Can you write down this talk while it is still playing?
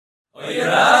So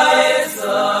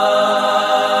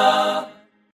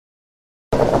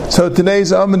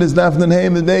today's Amud is Daf Nun Hey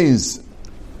in the days,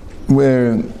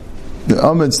 where the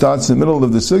Amud starts in the middle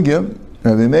of the Sugya.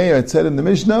 Rabbi Meir had said in the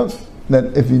Mishnah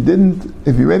that if you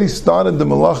already started the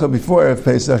Malacha before Erev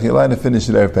Pesach, you're allowed to finish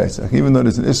at Erev Pesach. Even though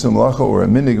there's an Issur Malacha or a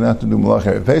Minig not to do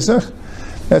Malacha Erev Pesach,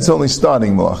 that's only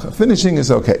starting Malacha. Finishing is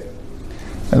okay.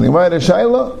 And the Gemara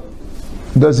Shaila,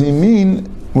 does he mean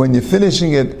when you're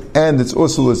finishing it and it's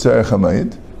also a Tzarech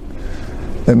HaMayid?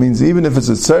 That means even if it's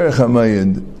a Tzarech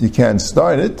HaMayid, you can't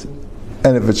start it,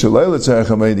 and if it's Shalei Tzarech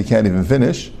HaMayid, you can't even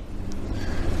finish.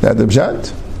 That the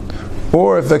Pshat?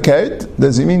 Or if a Keit,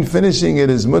 does he mean finishing it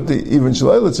is Mutti, even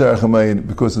Shalei Tzarech HaMayid,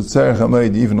 because it's Tzarech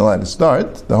HaMayid you even allowed to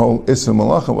start? The whole Issur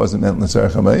Malacha wasn't meant in the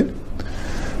Tzarech HaMayid.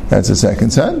 That's the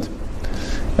second side.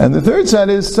 And the third side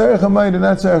is Tzarech HaMayid and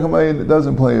not Tzarech HaMayid, it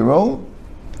doesn't play a role.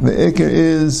 The Ikar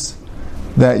is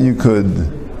that you could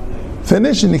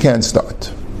finish and you can't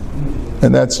start.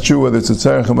 And that's true whether it's a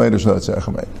Tzarech HaMayid or Shalei Tzarech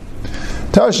HaMayid.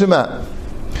 Tashema,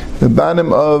 the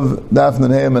bottom of Daf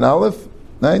Nun Hey and Aleph,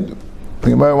 right? The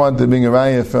Gemara wanted to bring a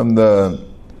raya from the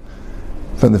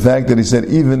fact that he said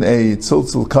even a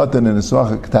tzultzul katan and a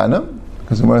swacha katana,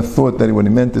 because the Gemara thought that what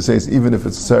he meant to say is even if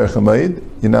it's Tzarech HaMayid,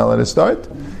 you're not allowed to start.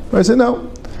 But I said no.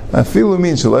 Afilu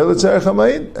means Shalei Tzarech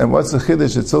HaMayid, and what's the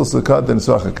chiddush at tzultzul katan and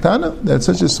swacha katana? That's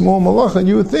such a small malacha,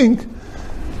 you would think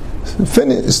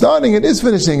starting it is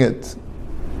finishing it.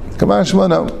 Kamashma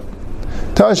no.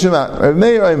 Tashema, Rav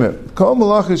Meir Omer, Kol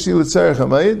malacha shi l'tzarech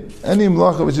hamayid, any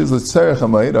malacha which is l'tzarech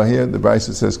hamayid, or here the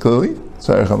Brisa says clearly,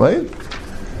 tzarech hamayid,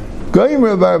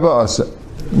 Goymer ba'asa.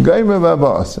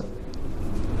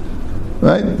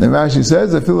 Right? And Rashi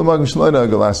says, Afilu magam shloina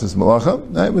galasas malacha,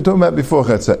 right? We're talking about before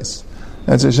chatzais.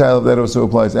 That's a shayla that also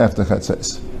applies after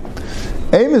chatzais.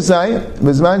 Eimesai,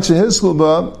 v'zman shehiskul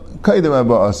ba,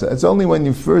 it's only when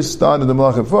you first started the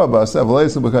malacha for ba'asa,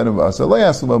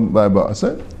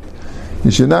 you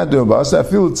should not do a ba'asa. I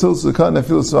feel tziltzul katan, I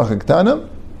feel tzvacha ketana.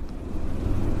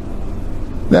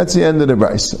 That's the end of the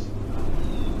brisa.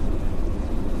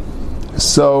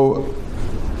 So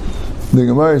the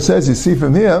Gemara says, you see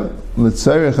from here,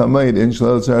 l'tzarech hamayid in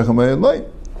shalei l'tzarech hamayid lay.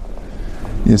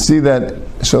 You see that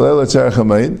shalei l'tzarech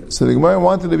hamayid. So the Gemara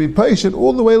wanted to be patient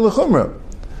all the way l'chumrah.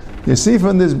 You see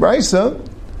from this brisa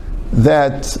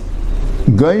that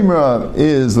Goimra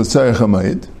is l'tzarech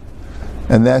hamayid,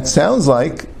 and that sounds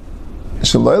like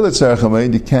Shalei l'tzarech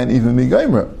hamayid, you can't even be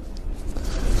Goimra.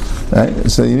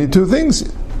 Right? So you need two things.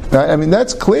 Right? I mean,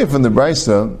 that's clear from the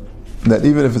Brisa that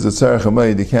even if it's a tzarech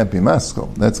hamayid, you can't be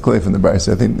maskal. That's clear from the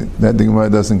Brisa. I think that the Gemara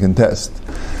doesn't contest.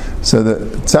 So the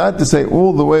tzad to say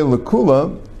all the way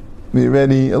l'kula, we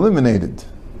already eliminated,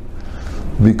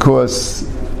 because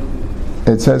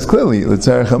it says clearly,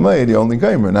 l'tzarech hamayid, you only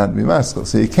gomer, not be maskal.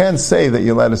 So you can't say that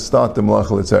you're allowed to start the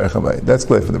malacha l'tzarech hamayid. That's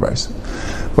clear for the Brisa.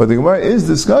 What the Gemara is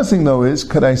discussing though is,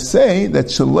 could I say that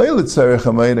shalei l'tzarech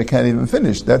hamayid I can't even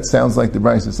finish? That sounds like the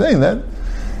Brisa is saying that.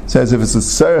 It says if it's a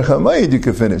tzarech hamayid you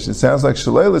can finish. It sounds like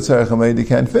shalei l'tzarech hamayid you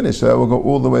can't finish. So that will go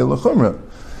all the way l'chumrah.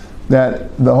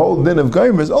 That the whole din of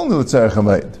gomer is only l'tzarech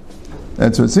hamayid.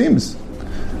 That's what it seems.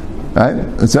 Right?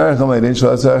 L'tzarech hamayid in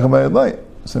shalei l'tzarech hamayid light.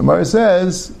 So the Gemara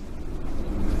says,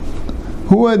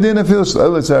 no, you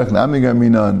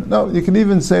can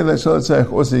even say that Shalei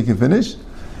Tzarech also you can finish.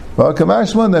 The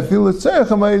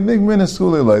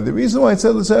reason why it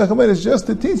said L'Tzarech Hamayid is just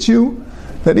to teach you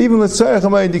that even L'Tzarech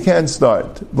Hamayid you can't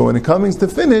start. But when it comes to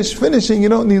finishing, you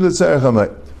don't need L'Tzarech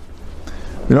Hamayid.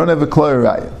 You don't have a clear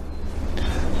raya.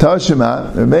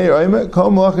 Tashema, Meir Omer,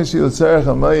 Kol Malacha Shi L'Tzarech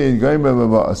Hamayid Gomer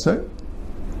B'Ba'aser,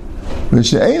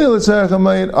 V'She'ein L'Tzarech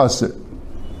Hamayid Aser.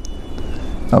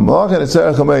 A malacha and a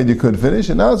tzarech hamayid you could finish,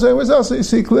 and now tzarech was also, you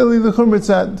see clearly the chumrah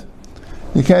tzad.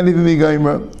 You can't even be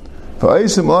goymer. For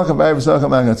Eisa malacha b'ayv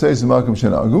v'sacham ha'chatzais makam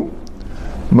shenagu.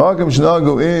 Makam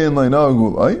shenagu in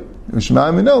le'nagu loy.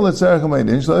 V'shma mino l'tzarech hamayid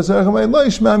in shlo l'tzarech hamayid loy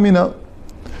shma mino.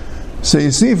 So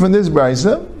you see from this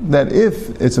brisa that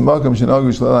if it's a makam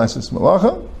shenagu shlo l'asas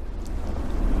malacha,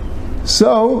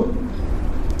 so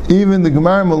even the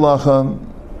gemar malacha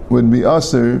would be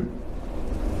aser.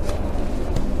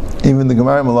 Even the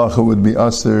Gemara Malacha would be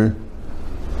aser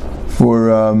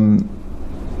for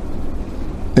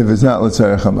if it's not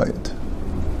l'tzarech hamayid.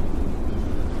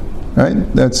 Right?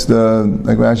 That's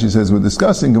like Rashi says, we're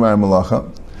discussing Gemara Malacha.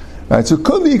 Right? So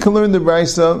could be you can learn the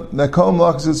Brisa that Kol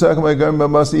Malacha l'tzarech hamayid Gemara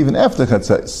must even after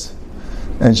chatzais,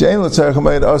 and she'ein l'tzarech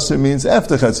hamayid aser means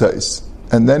after chatzais.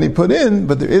 And then he put in,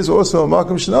 but there is also a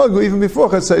makam shenagu even before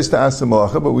chatzais to ask the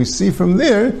malacha. But we see from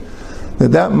there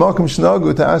that makam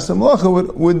shnagu to ask the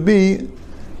malacha would be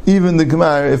even the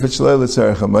gemara if it's shalei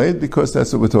l'tzarech hamayid, because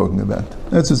that's what we're talking about.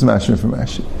 That's what's mashma from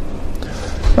Rashi.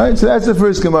 Right, so that's the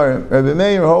first Gemara. Rabbi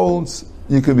Meir holds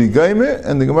you could be Geimer,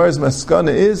 and the Gemara's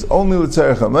Maskana is only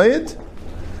L'tzarech HaMayit,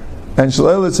 and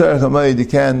Shalei L'tzarech HaMayit you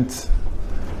can't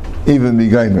even be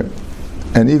Geimer.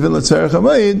 And even L'tzarech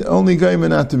HaMayit, only Geimer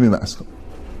not to be Maskal.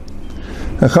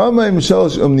 HaChamayim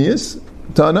Shalosh Umniyas,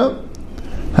 Tana,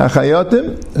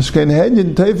 HaChayatim, Shkein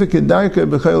Hedyin Teifek Kedarka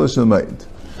B'chayla Shal Mayit.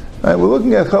 Right, we're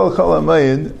looking at Chal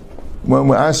HaMayit when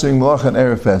we're answering Malach and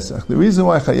Erev Pesach. The reason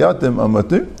why Chayatim are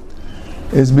Mutter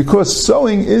is because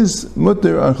sowing is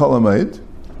Mutter on Chal HaMayit,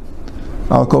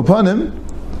 Al Kolpanim,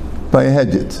 by a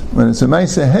Hedjit. When it's a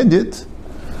Maisa Hedjit,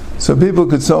 so people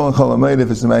could sow on Chal HaMayit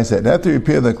if it's a Maisa Hedjit. They have to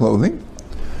repair their clothing.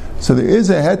 So there is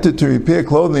a heter to repair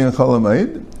clothing on Chal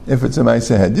HaMayit if it's a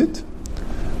Maisa Hedjit.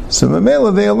 So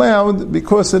Mamela they allowed,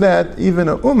 because of that, even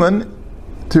a Uman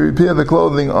to repair the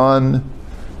clothing on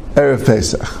Erev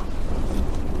Pesach.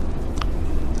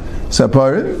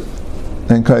 Saparim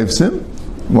and Kaivsim,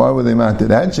 why were they not to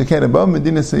that? Shekhet above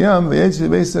Medina Sayam, V'yetzi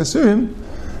Beis Asurim,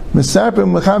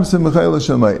 Mesapim Mechamsim Mechayla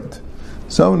Shamayit.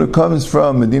 Someone who comes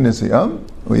from Medina Sayam,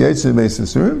 V'yetzi Beis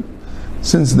Asurim,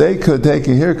 since they could take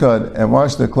a haircut and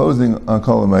wash their clothing on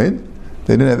Kol HaMayit,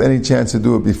 they didn't have any chance to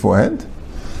do it beforehand.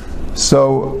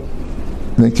 So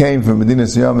they came from Medina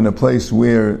Sayam in a place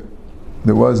where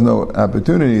there was no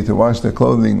opportunity to wash their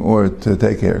clothing or to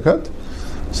take a haircut,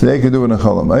 so they could do it on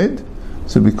Chol HaMayit.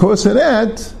 So because of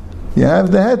that, you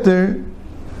have the heter,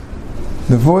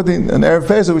 the 14th, an Erev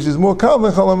Pesach, which is more kal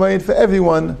than Chol HaMayit for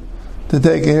everyone to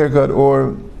take a haircut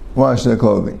or wash their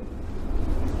clothing.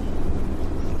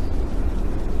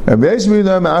 Rabbi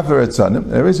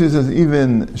Yishmael says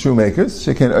even shoemakers,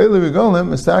 the Eile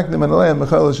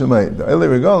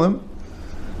Regalim,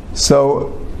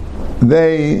 so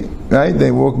they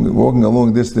walking a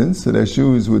long distance, so their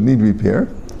shoes would need repair,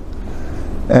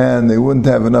 and they wouldn't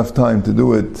have enough time to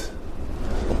do it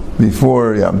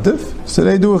before Yom Tif, so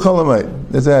they do a Chol HaMayit.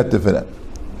 There's a heter for that.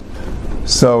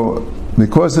 So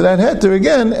because of that heter,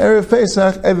 again, Erev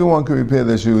Pesach, everyone can repair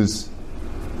their shoes.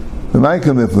 The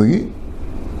Maika Miflagi,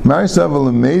 in other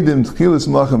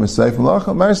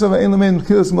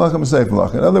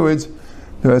words,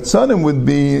 there are tzanim would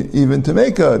be even to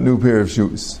make a new pair of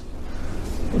shoes,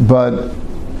 but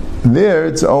there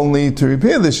it's only to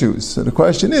repair the shoes. So the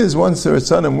question is, once there are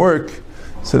tzanim work,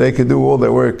 so they could do all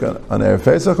their work on Erev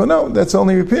Pesach, or no, that's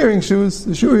only repairing shoes,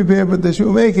 the shoe repair, but the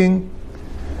shoe making,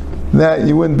 that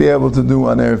you wouldn't be able to do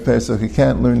on Erev Pesach. You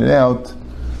can't learn it out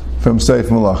from Seif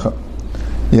Malacha.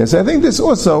 Yes, I think this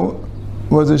also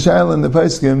was a shaila in the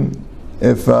Pesachim,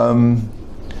 if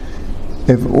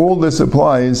all this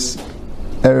applies,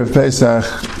 Erev Pesach,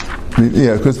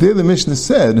 because there the Mishnah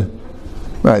said,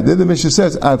 right, there the Mishnah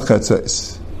says, Ad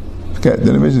Chatzos. Okay,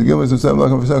 then the Mishnah gives us Ad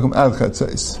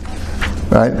Chatzos.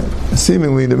 Right?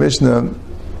 Seemingly the Mishnah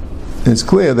is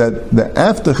clear that the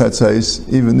after Chatzos,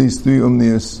 even these three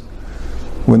umniyos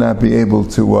would not be able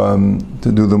to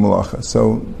do the malacha.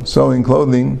 So, sewing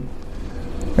clothing,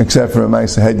 except for a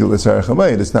Maisa Hedjit L'tzarech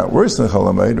HaMayit, it's not worse than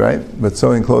Chol HaMayit, right? But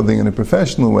sewing clothing in a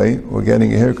professional way, or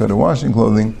getting a haircut or washing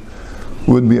clothing,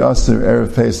 would be Asr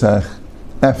Erev Pesach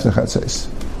after Chatzos.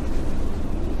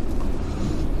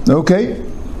 Okay,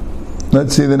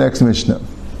 let's see the next Mishnah.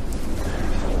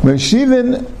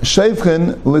 Meshivin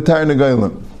Sheifchen L'tar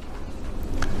Negailim.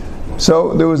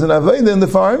 So there was an Aveda in the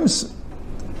farms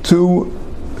to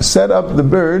set up the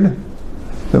bird,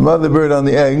 the mother bird on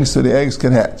the eggs, so the eggs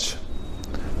can hatch.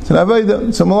 It's an Aveda,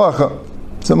 it's a malacha.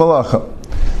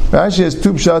 Rashi has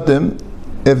two pshatim,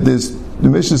 if the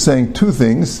Mishnah is saying two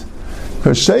things.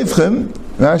 For Sheifchen,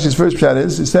 Rashi's first pshat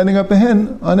is setting up a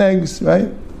hen on eggs,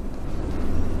 right?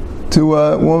 To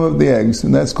warm up the eggs,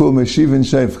 and that's called Meshivin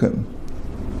Sheifchen.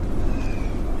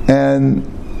 And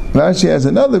Rashi has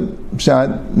another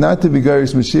pshat, not to be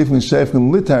garish Meshivin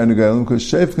Sheifchen L'tar Negailim, because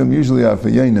Sheifchen usually are for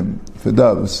Yenim, for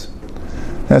doves.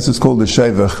 That's what's called the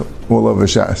Shevach all over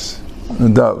Shas, a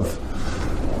dove.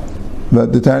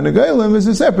 But the Tar Negailim is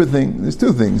a separate thing. There's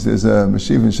two things. There's a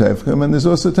Meshivin Sheifchen, and there's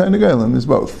also Tar Negailim. There's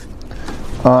both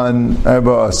on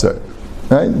Arba Asar,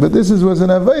 right? But this was an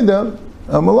Aveda,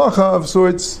 a malacha of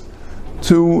sorts,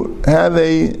 to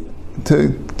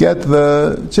get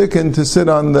the chicken to sit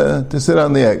on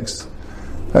the eggs.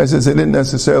 I said they didn't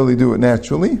necessarily do it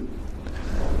naturally.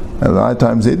 A lot of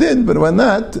times they did, but when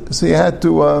not, so you had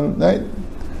to. Right?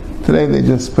 Today they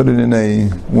just put it in a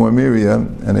warm area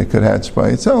and it could hatch by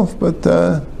itself. But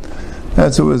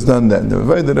that's what was done then.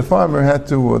 The farmer had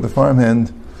to, or the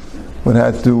farmhand would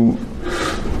have to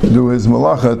do his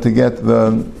malacha to get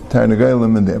the Tar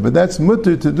Negailim in there. But that's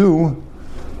mutter to do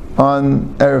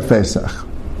on Erev Pesach.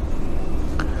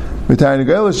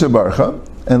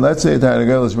 And let's say a Tar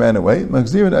Negailis ran away.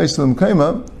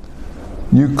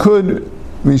 you could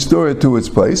restore it to its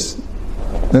place.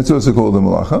 That's also called a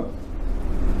malacha.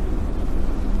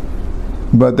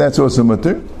 But that's also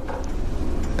mutter.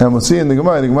 And we'll see in the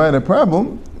Gemara had a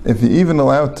problem. If you're even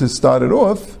allowed to start it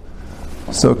off,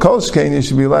 so kol shkein, you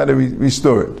should be allowed to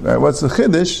restore it. Right? What's the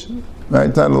chiddush?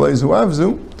 Right?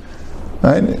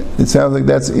 Right? It sounds like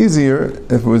that's easier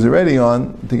if it was already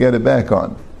on to get it back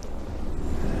on.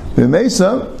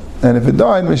 V'meisa, and if it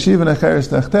died, meshiv acheres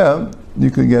tachtev, you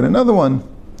could get another one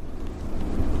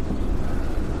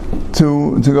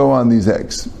to go on these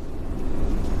eggs.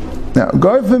 Now,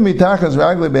 garfim mitachas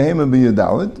ragle behema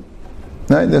b'yadalit.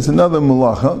 Right? That's another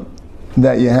malacha,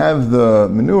 that you have the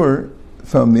manure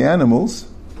from the animals,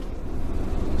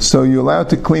 so you're allowed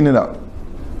to clean it up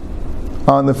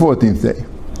on the 14th day.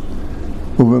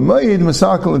 In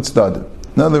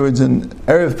other words, in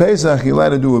Erev Pesach, you're allowed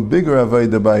to do a bigger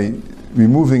avodah by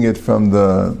removing it from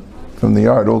the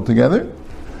yard altogether.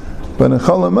 But in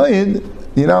Chol HaMoed,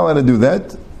 you're not allowed to do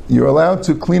that. You're allowed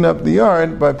to clean up the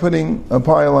yard by putting a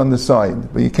pile on the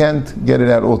side, but you can't get it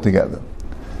out altogether.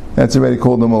 That's already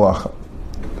called a malacha.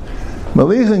 You're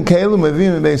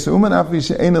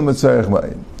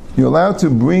allowed to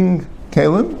bring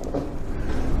kelim,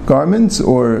 garments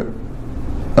or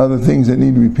other things that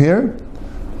need repair,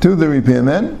 to the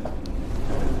repairman,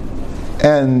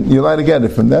 and you're allowed to get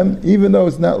it from them, even though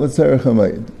it's not L'tzarech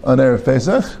HaMoed. On Erev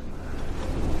Pesach,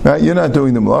 right, you're not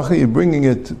doing the malacha, you're bringing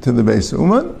it to the Beis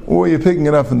Uman, or you're picking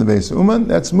it up from the Beis Uman.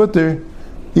 That's mutter,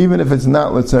 even if it's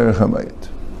not L'tzarech HaMoed.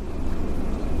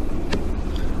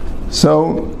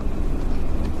 So,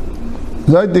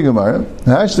 Zayt the Gemara,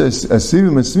 Hashtas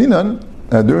Asivim Esvinan,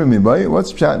 Adurim Mibai,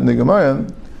 what's pshat in the Gemara?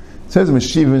 It says,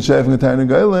 Meshiv and Shef Ngatayna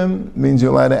Gailim, means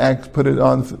you're allowed to put it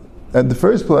on at the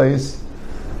first place,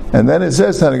 and then it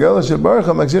says, Tanagala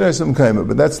Shabarcha Makshir Some Kaima,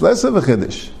 but that's less of a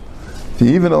Chiddush. If you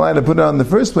even allowed to put it on the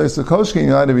first place, the Koshkin,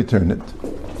 you're allowed to return it.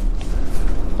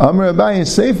 Amr Abayi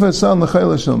Seifa San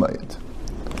L'chayla Shalmayit.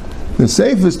 The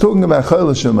Seif is talking about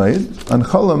Chayla Shamayit. On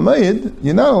Chol HaMoed,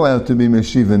 you're not allowed to be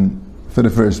Meshivin for the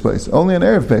first place, only on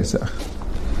Erev Pesach.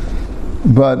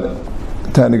 But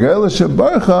Tanagala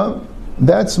Shabarcha,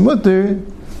 that's mutter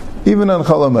even on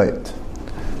Chol HaMoed.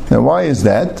 Now why is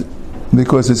that?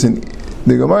 Because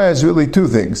the Gemara has really two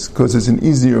things. Because it's an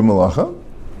easier malacha.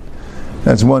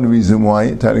 That's one reason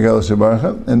why Tanagala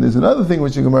Shabarcha. And there's another thing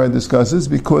which the Gemara discusses,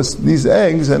 because these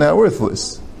eggs are now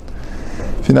worthless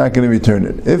if you're not going to return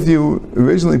it. If you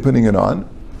originally putting it on,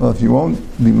 well, if you won't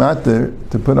be matter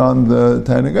to put on the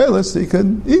Tanagalas, you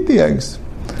could eat the eggs.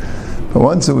 But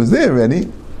once it was there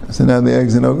already, so now the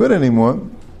eggs are no good anymore.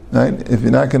 Right? If you're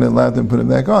not going to allow them to put it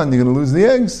back on, you're going to lose the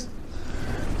eggs.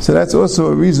 So that's also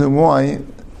a reason why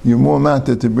you're more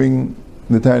matter to bring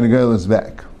the Tanagalas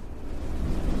back.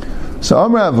 So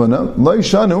Amar Avona, Lo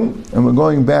Shanu, and we're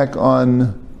going back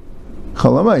on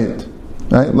Chol HaMoed.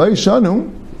 Right? Lo Shanu,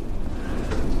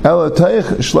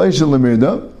 Elatayich Shleisha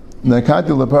Lemirda, Nakati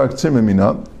Leparak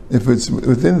Tzimimina. If it's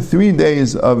within 3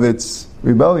 days of its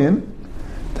rebellion,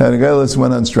 Tanagalas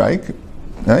went on strike,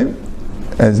 right?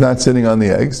 And it's not sitting on the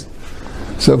eggs.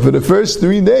 So for the first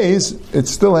 3 days, it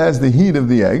still has the heat of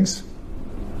the eggs.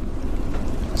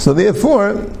 So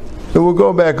therefore, it will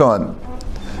go back on.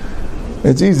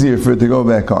 It's easier for it to go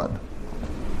back on.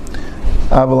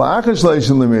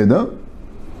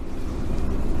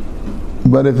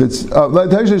 But if it's and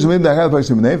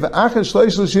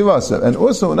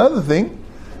also another thing,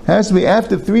 has to be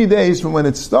after 3 days from when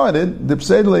it started, because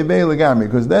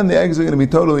then the eggs are going to be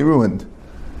totally ruined.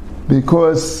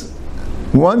 Because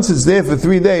once it's there for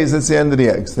 3 days, that's the end of the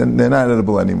eggs. Then they're not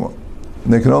edible anymore.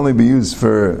 They can only be used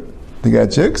to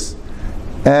get chicks,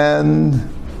 and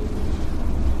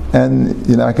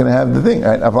you're not going to have the thing.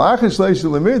 Right? If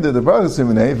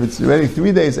it's already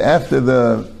 3 days after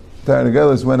the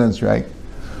Tarnagelas went on strike,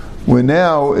 where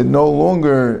now it no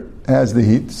longer has the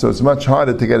heat, so it's much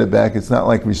harder to get it back. It's not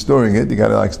like restoring it. You got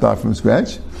to start from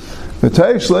scratch.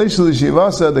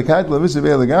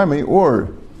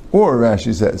 Or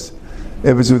Rashi says,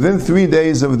 if it's within 3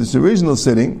 days of this original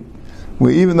sitting,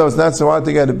 where even though it's not so hard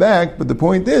to get it back, but the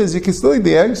point is you can still eat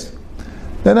the eggs.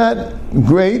 They're not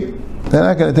great. They're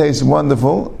not going to taste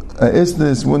wonderful.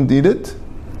 Isness wouldn't eat it,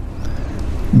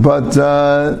 but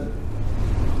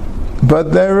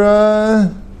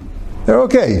they're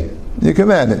okay. You can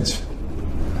manage.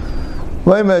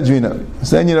 So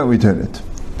then you don't return it.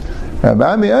 No,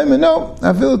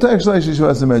 I feel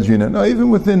no, even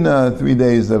within 3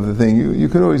 days of the thing, you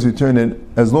could always return it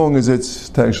as long as it's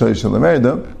Tagshleish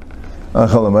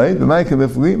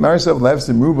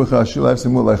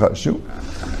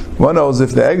One knows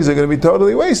if the eggs are going to be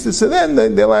totally wasted, so then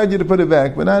they allowed you to put it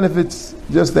back. But not if it's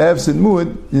just the hefsid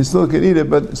muad, you still could eat it,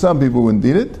 but some people wouldn't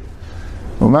eat it.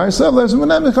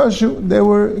 They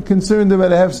were concerned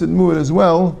about a hefsid muad as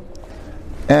well,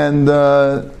 and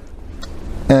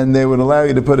they would allow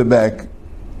you to put it back.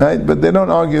 Right? But they don't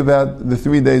argue about the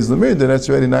 3 days lamir. That's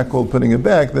already not called putting it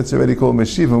back. That's already called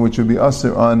meshivim, which would be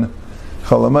asr on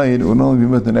chalamayid. It would only be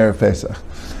mut on Erev Pesach.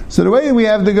 So the way we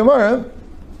have the Gemara,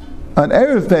 on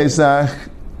Erev Pesach,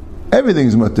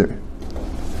 everything's mutter.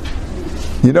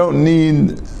 You don't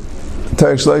need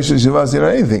Tarek Shloisha Shavas, you know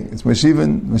anything. It's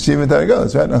meshivim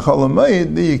Tarek. Right? On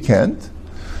chalamayid, you can't.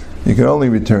 You can only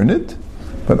return it,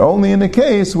 but only in a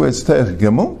case where it's Tarek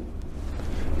Gimel,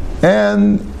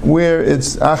 and where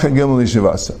it's Acha Gimel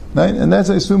Yishavasa. Right? And that's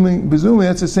presumably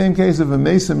that's the same case of a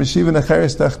Mesa Meshivin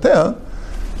Acharis Tachtea,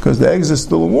 because the eggs are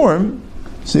still warm,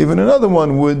 so even another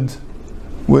one would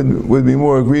be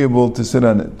more agreeable to sit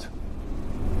on it.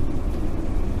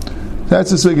 That's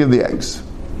the sugi of the eggs.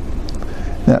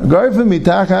 Now, Garfa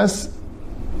Mitachas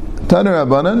Taner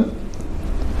Abanan,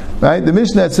 right? The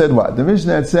Mishnah had said what? The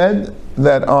Mishnah had said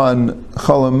that on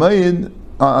Cholamayid,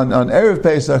 on Erev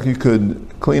Pesach, you could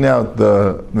clean out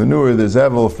the manure, the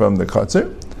zevel from the kotzer.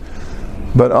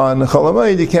 But on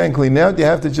Cholamayid, you can't clean it out, you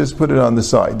have to just put it on the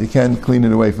side. You can't clean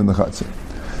it away from the kotzer.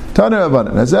 Taner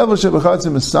Abanan, Hazevel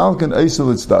Shebachatzer Misalkan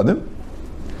Eisel Itzdadim,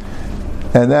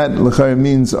 and that l'chayr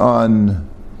means on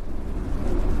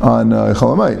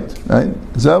Cholamayid, right?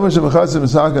 Hazevel Shebachatzer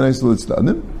Misalkan Eisel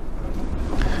Itzdadim,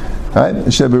 right?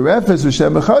 Sheberefes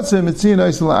v'Shebachatzer Mitzin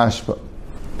Eisel Ashpa.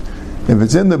 If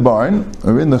it's in the barn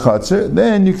or in the chatzir,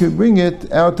 then you can bring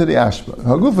it out to the ashpa.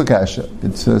 Hagufa kasha.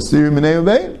 It's siri minei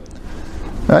ubei.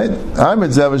 Right?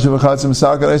 It says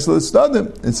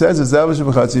it's zevash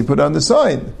v'chatzim, you put it on the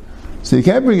side. So you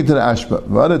can't bring it to the ashpa.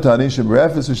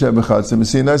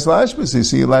 So you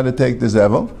see you're allowed to take the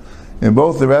zevel in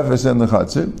both the refes and the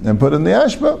chatzir and put it in the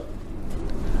ashpa.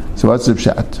 So what's the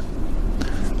pshat?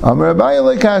 Amar Abaye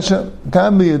le kasha.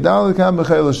 Kam b'yadal, kam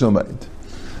b'chayla shulmayit.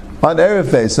 On Erev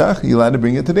Pesach, you're allowed to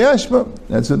bring it to the Ashba.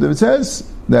 That's what it says,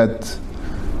 that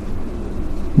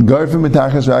Garfim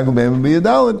Mitachas Ragel Beim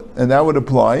B'Yadalid, and that would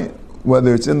apply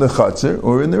whether it's in the Chatzir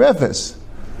or in the Refes.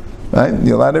 Right?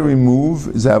 You're allowed to remove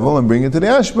Zavel and bring it to the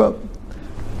Ashba.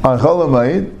 On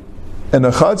Cholamayid, and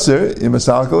the Chatzir, you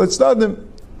Masalkal Etzdadim.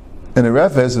 In the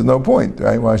Refes, there's no point,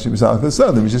 right? Why should you Masalkal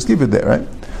Etzdadim? You just keep it there, right?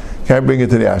 Can't bring it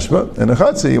to the Ashba. And the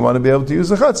Chatzir, you want to be able to use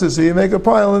the Chatzir, so you make a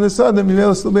pile in the Sadim, you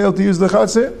will still be able to use the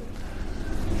Chatzir.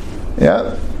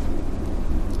 Yeah,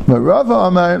 but Rava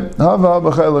Amar Hava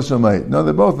b'chayla shamayit. No,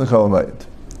 they're both nechalamayit.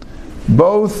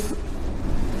 Both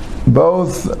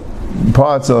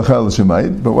parts of chayla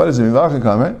shamayit. But what is it? Mivacha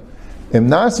Kamer Im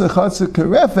nasa chatzir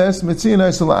kerefes mitziyin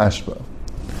eisel ashpa.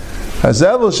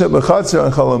 Hazevel shebechatzir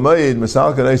on chalamayit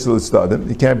misalkan eisel tzdadim.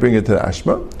 You can't bring it to the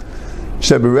ashpa.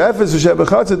 Sheberefes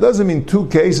v'shebechatzir doesn't mean two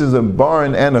cases of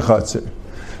barn and a chatzir.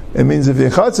 It means if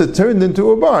your chatzir turned into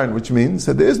a barn, which means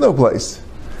that there is no place.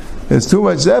 It's too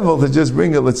much zevel to just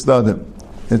bring it l'tzdadim.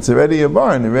 It's already a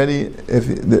barn. Already, if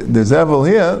the zevel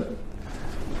here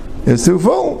is too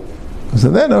full, so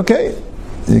then okay,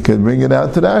 you could bring it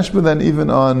out to the ashba. Then even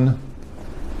on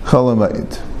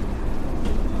cholamayid.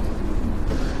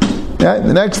 Yeah,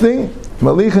 the next thing,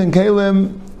 malichan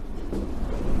kelim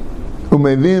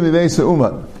umevim v'beis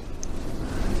uman.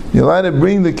 You're allowed to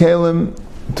bring the kelim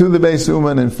to the beis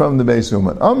uman and from the beis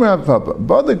uman. Amrav Papa,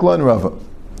 badik lan Rava.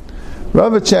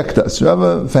 Rava checked us.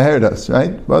 Rava fahered us,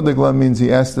 right? Badaglam means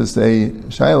he asked us a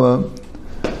shayla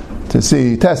to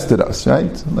see, he tested us,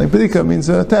 right? Like B'dika means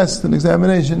a test, an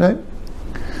examination, right?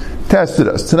 Tested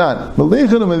us. Tanan.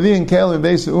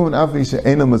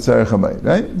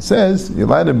 Right? It says, you're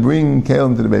allowed to bring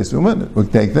Kalim to the Beis Uman, we'll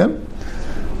take them.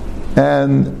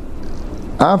 And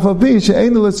that's what it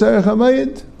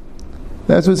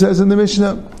says in the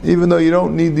Mishnah, even though you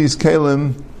don't need these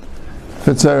Kalim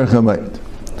for Tzarech HaMayit.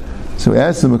 So we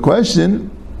asked him a question.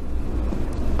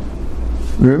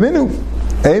 You're not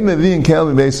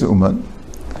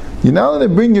allowed to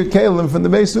bring your kalim from the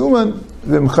Beis Uman.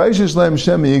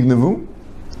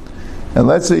 And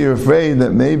let's say you're afraid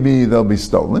that maybe they'll be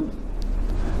stolen.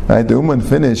 Right? The Uman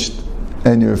finished,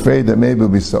 and you're afraid that maybe it'll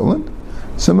be stolen.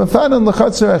 So mafanan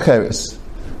l'chatzar acheres.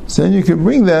 So then you can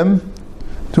bring them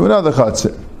to another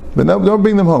chatzar, but no, don't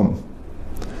bring them home.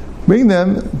 Bring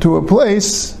them to a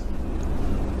place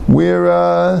where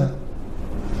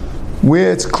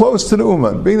it's close to the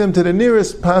Ummah. Bring them to the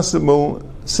nearest possible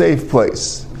safe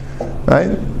place.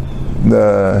 Right?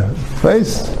 The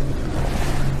place,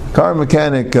 car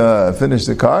mechanic finished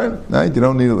the car, right? You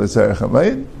don't need a l'tzarech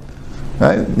hamayid.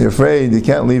 Right? You're afraid you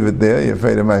can't leave it there. You're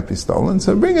afraid it might be stolen.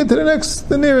 So bring it to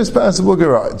the nearest possible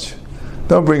garage.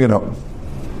 Don't bring it home.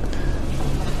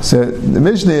 So the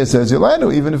Mishnah here says you're allowed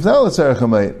to, even if not l'tzarech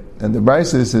hamayit. And the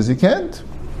Brisa says you can't.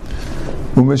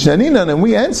 And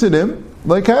we answered him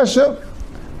like kasha,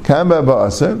 kam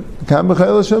ba'aser, kam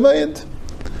b'chayil shamayit.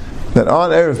 That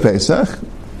on Erev Pesach,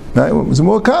 right, it was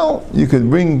more kal. You could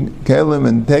bring kelim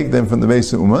and take them from the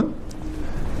base of Uman.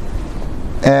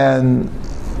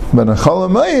 But on Chol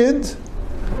HaMoed,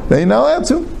 then you're not allowed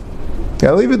to. You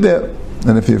gotta leave it there.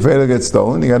 And if you're afraid it'll get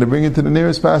stolen, you gotta bring it to the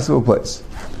nearest possible place.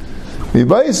 Or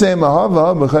maybe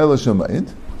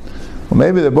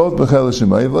they're both b'chayil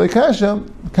shamayit, like kasha,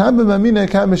 kam b'mamina,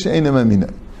 kam b'she'ena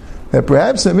mamina. That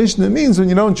perhaps the Mishnah means when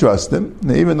you don't trust them,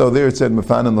 even though there it said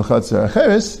Mefanim l'chatzar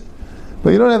acheres, but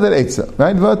you don't have that eitzah,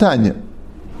 right? V'atanya.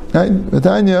 Right?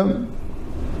 V'atanya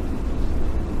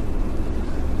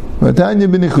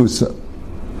b'nichusa.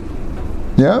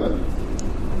 Yeah?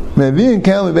 Mevi and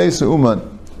kel mibeis uman.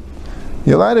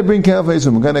 You're allowed to bring kel mibeis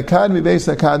uman. Gonna kad mibeis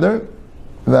hakadar,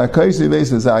 v'akais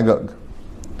mibeis zagag.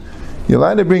 You're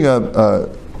allowed to bring a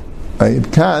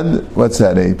kad, what's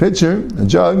that, a pitcher, a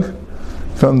jug,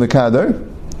 from the kadar,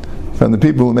 from the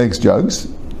people who makes jugs,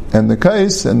 and the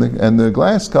kais and the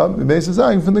glass cup bases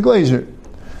from the glazier.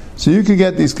 So you could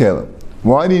get these kelim.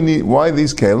 Why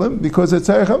these kelim? Because it's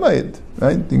tzarech hamayit,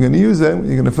 right? You're going to use them.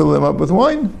 You're going to fill them up with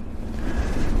wine,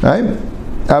 right?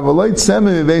 But you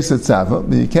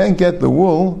can't get the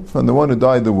wool from the one who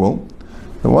dyed the wool.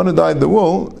 The one who dyed the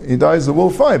wool, he dyes the wool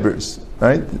fibers,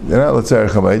 right? They're not tzarech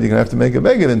hamayit. You're going to have to make a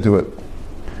beged into it.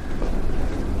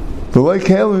 The like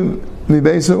kelim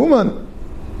mibeis uman.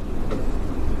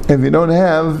 If you don't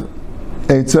have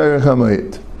a tzarech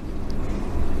hamayit.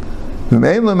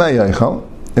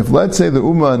 If let's say the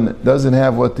uman doesn't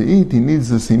have what to eat, he needs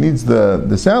the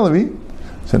salary,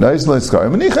 so okay,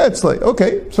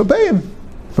 so pay him.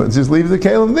 But just leave the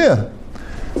kelim there.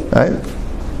 Right?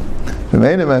 But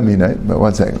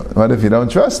one second, what if you don't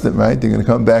trust him, right? You're going to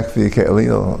come back for your kelim,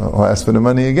 he'll ask for the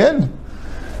money again.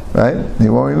 Right? He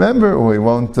won't remember, or he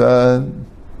won't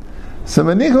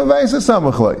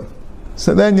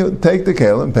so then you take the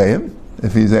kelim and pay him,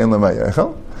 if he's ein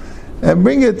l'mayachal, and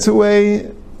bring it to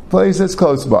a place that's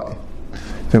close by.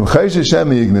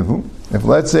 If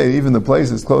let's say even the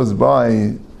place that's close by,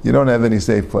 you don't have any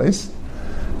safe place,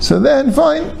 so then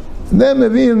fine. Then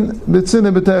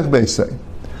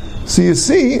so you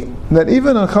see that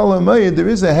even on Chol HaMoed there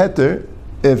is a heter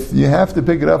if you have to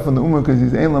pick it up from the Ummah because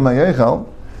he's ein l'mayachal,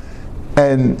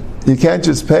 and you can't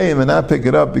just pay him and not pick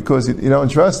it up because you don't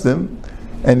trust him,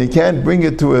 and you can't bring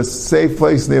it to a safe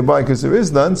place nearby because there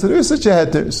is none, so there is such a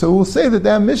heter. So we'll say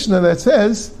that Mishnah that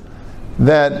says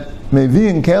that mevi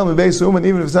and kel mibeis uman,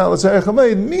 even if it's not l'tzarech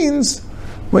hamayit, means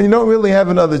when you don't really have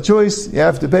another choice, you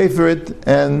have to pay for it,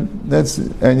 and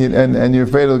you're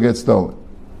afraid it'll get stolen.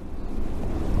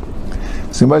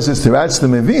 So much says tirach the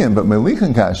meviim, but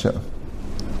melichan kasha.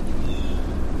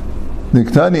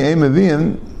 Niktani ein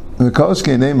meviim,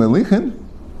 v'koshkein ein melichan.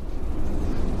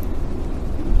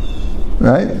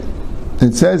 Right?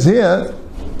 It says here,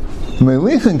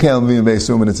 melichan kel mibeis beis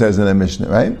uman. It says in that Mishnah,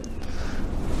 right?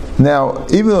 Now,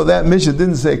 even though that Mishnah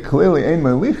didn't say clearly ein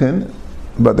melichan,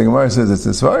 but the Gemara says it's a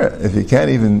svara. If you can't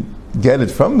even get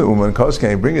it from the uman, kosh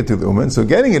can't bring it to the uman. So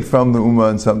getting it from the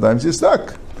uman, sometimes you're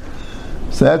stuck.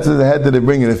 So that's the head that they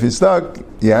bring it. If you're stuck,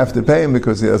 you have to pay him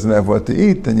because he doesn't have what to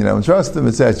eat, and you don't trust him,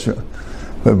 etc.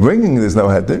 But bringing, there's no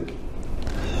head.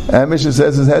 And Mishnah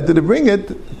says it's head to bring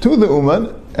it to the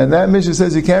uman, and that Mishnah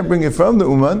says you can't bring it from the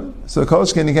uman, so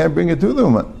koshken you can't bring it to the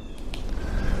uman.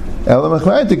 So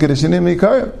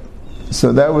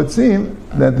that would seem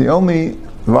that the only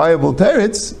viable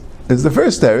teretz is the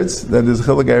first teretz, that is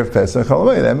Chilik Erev Pesach Chol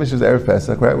HaMoed. That Mishnah is Erev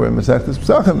Pesach, right? We're in Masechtas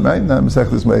Pesachim, right? Not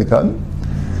Masechtas Meikad.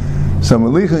 So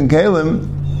Melichan Kelim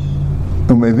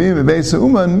Umevim Bebeis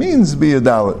Uman means be a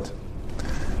dalit,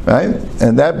 right?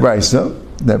 And that brisa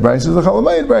is the Chol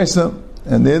HaMoed brisa,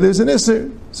 and there's an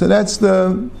isser. So that's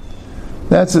the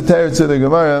teretz of the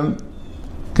Gemara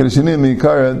Kedushinim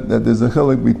Mikara, that there's a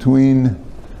chilik between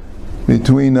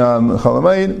Chol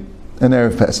HaMoed and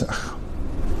Erev Pesach.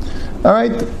 All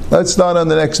right, let's start on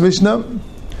the next Mishnah.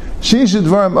 There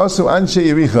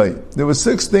were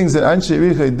 6 things that Anshe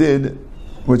Yerichai did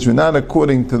which were not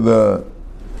according to the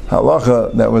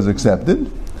halacha that was accepted.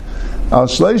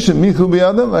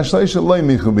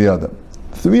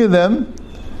 3 of them,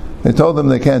 they told them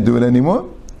they can't do it anymore,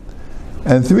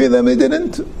 and 3 of them they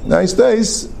didn't. Nice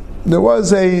days. There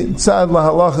was a tzad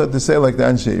lahalacha to say like the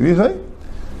Anshe Yerichai.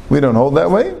 We don't hold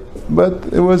that way,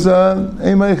 but it was a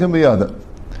meichem biyadam.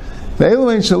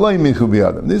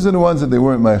 These are the ones that they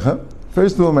weren't meicha.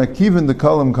 First of all, Makivin the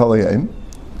Kolim Kalayim.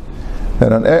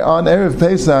 That on Erev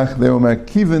Pesach, they were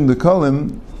Makivin the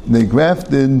Kolim, they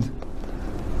grafted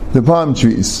the palm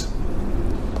trees.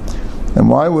 And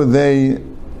why were they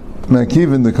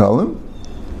Makivin the Kolim?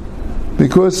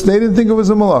 Because they didn't think it was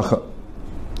a malacha.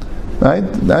 Right?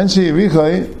 The Anshe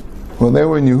Yerichai, well, they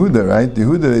were in Yehuda, right?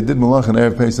 Yehuda, they did malacha in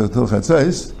Erev Pesach till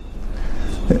Chatzais,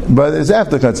 but it's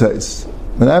after Chatzais.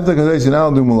 And after Chatzais, you now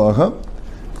do malacha.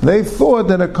 They thought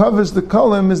that it covers the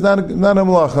kolim is not a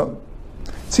malacha.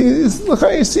 See, you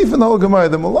see from the whole Gemara,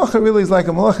 the malacha really is like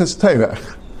a malacha's teirach.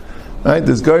 Right?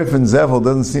 This Garif and Zevel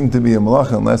doesn't seem to be a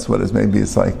malacha unless what is, maybe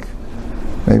it's like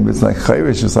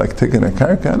chayrish, it's like taking a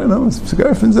karka, I don't know, it's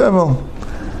Garif and Zevel.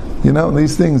 You know,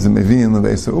 these things, and Mevi and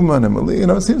Levesa Uman and Mali, you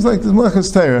know, it seems like this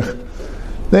malacha's teirach.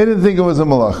 They didn't think it was a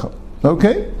malacha.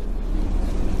 Okay?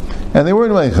 And they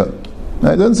weren't meichel.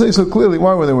 It doesn't say so clearly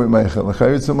why were they weren't meichel.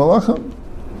 It's a malacha.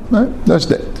 Right? That's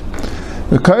that.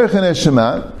 The Karchen is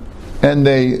Shema, and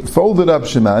they folded up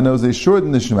Shema. Knows they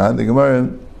shortened the Shema. The Gemara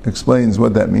explains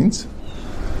what that means.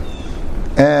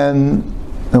 And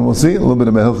we'll see a little bit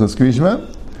about Hilchos Kri Shema.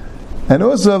 And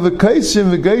also the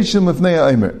Kaishim v'Geishim l'fnei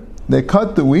ha'Omer. They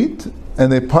cut the wheat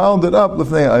and they piled it up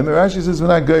l'fnei ha'Omer. Rashi says we're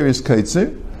not Geiris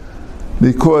Kaitzer.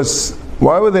 Because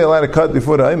why were they allowed to cut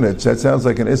before the Image? That sounds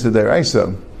like an Issa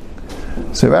Deraisa.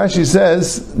 So Rashi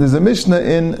says there's a Mishnah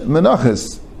in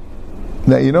Menachos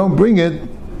that you don't bring it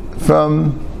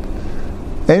from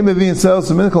Emevi and Sels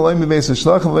and Minchal Emevi Beis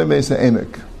Shlachim Beis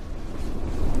Emek.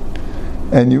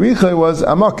 And Yerichai was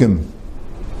Amakim.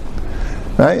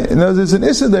 Right? And there's an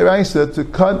Issa Deraisa to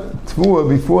cut Tvua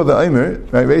before the Eimer,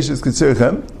 right? Reishis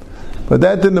Ketzirchem. But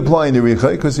that didn't apply in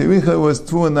Yerichai because Yerichai was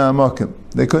Tvua Na'amakim.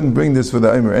 They couldn't bring this for the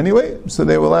Eimer anyway, so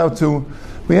they were allowed to.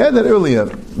 We had that earlier.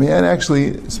 We had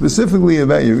actually specifically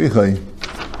about Yerichai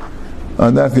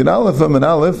on Daf Yud Aleph and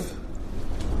Aleph.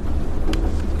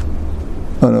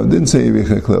 Oh no, it didn't say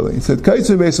Yerichai clearly. It said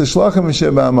Kaitzer Beis Shlachim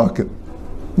V'Shem Ba'amakim.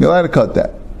 You're allowed to cut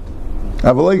that.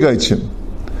 Avalei Gaitzim.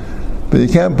 But you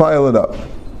can't pile it up.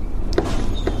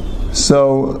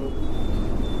 So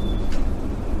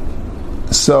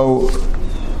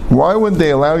why wouldn't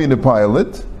they allow you to pile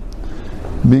it?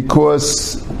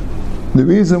 Because the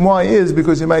reason why is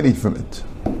because you might eat from it.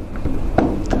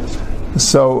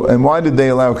 So, and why did they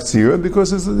allow Ktsira?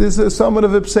 Because there's a somewhat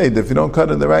of a pseid. If you don't cut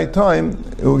it at the right time,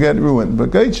 it will get ruined.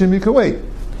 But Gaichim, you can wait.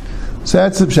 So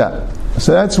that's the pshat.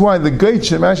 So that's why the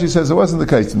Gaichim actually says it wasn't the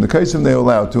Kaichim. The Kaichim they were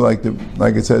allowed to, like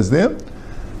it says there.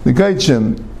 The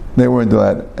Gaichim, they weren't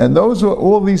allowed. And those were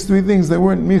all these three things, they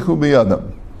weren't Michu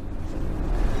B'Yadam.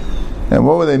 And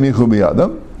what were they Michu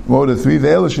B'Yadam? What were the three?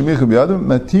 Ve'elu shemichu b'yadam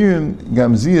matirim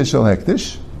gamziyah shel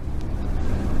hektish.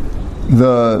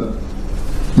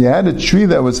 You had a tree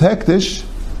that was hektish,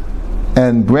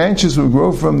 and branches would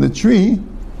grow from the tree,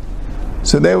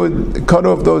 so they would cut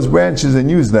off those branches and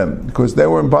use them, because they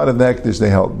weren't part of the hektish they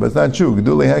held. But it's not true.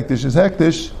 Gedulei hektish is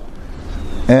hektish,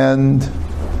 and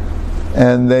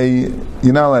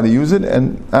you're not allowed to use it,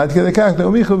 and ad kedei kach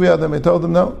michu b'yadam, they told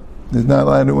them no. It's not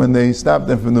allowed to when they stopped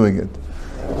them from doing it.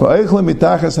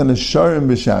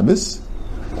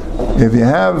 If you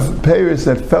have pears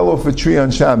that fell off a tree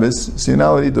on Shabbos, so you're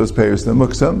not allowed to eat those pears, the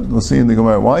muksam, we'll see in the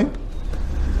Gemara why,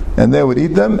 and they would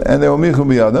eat them, and they will michu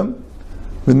b'yadam.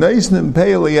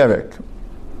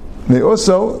 They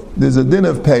also, there's a din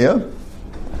of peya,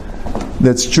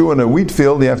 that's true in a wheat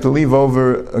field, you have to leave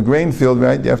over a grain field,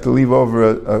 right? You have to leave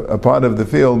over a part of the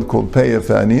field called peya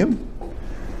fa'aniyim,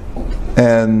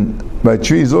 and by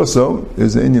trees also,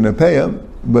 there's an Indian of peya,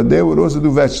 but they would also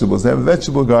do vegetables. They have a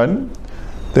vegetable garden.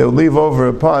 They would leave over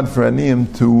a pot for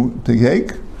aniyim to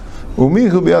take.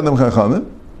 Umichu b'yadam chachamim,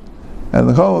 and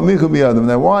the chacham umichu b'yadam.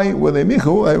 Now, why were they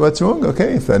michu? What's wrong?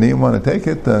 Okay, if aniyim want to take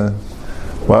it,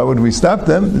 why would we stop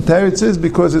them? The teretz is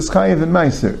because it's chayiv and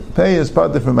meiser. Pei is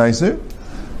part of a meiser.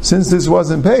 Since this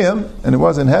wasn't peyam and it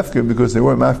wasn't hefker because they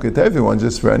weren't mafker to everyone,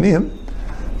 just for aniyim,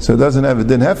 so it doesn't have a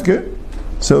din hefker.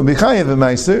 So it would be chayiv and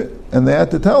meiser, and they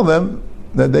had to tell them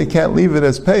that they can't leave it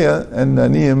as peya, and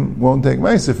aniyim won't take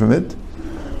meiser from it.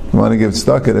 You want to give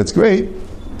tzedakah, that's great,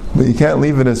 but you can't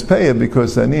leave it as peya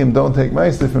because aniyim don't take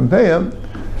meiser from peya,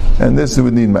 and this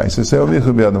would need meiser. So